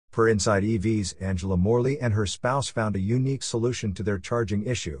Per Inside EVs, Angela Morley and her spouse found a unique solution to their charging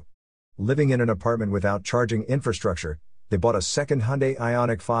issue. Living in an apartment without charging infrastructure, they bought a second Hyundai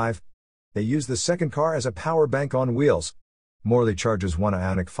Ioniq 5. They use the second car as a power bank on wheels. Morley charges one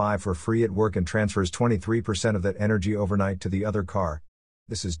Ioniq 5 for free at work and transfers 23% of that energy overnight to the other car.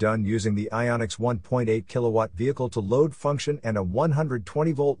 This is done using the Ioniq's 1.8 kilowatt vehicle-to-load function and a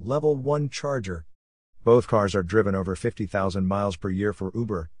 120-volt level 1 charger. Both cars are driven over 50,000 miles per year for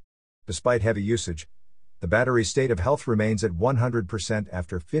Uber. Despite heavy usage, the battery's state of health remains at 100%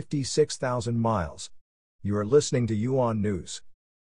 after 56,000 miles. You are listening to UON News.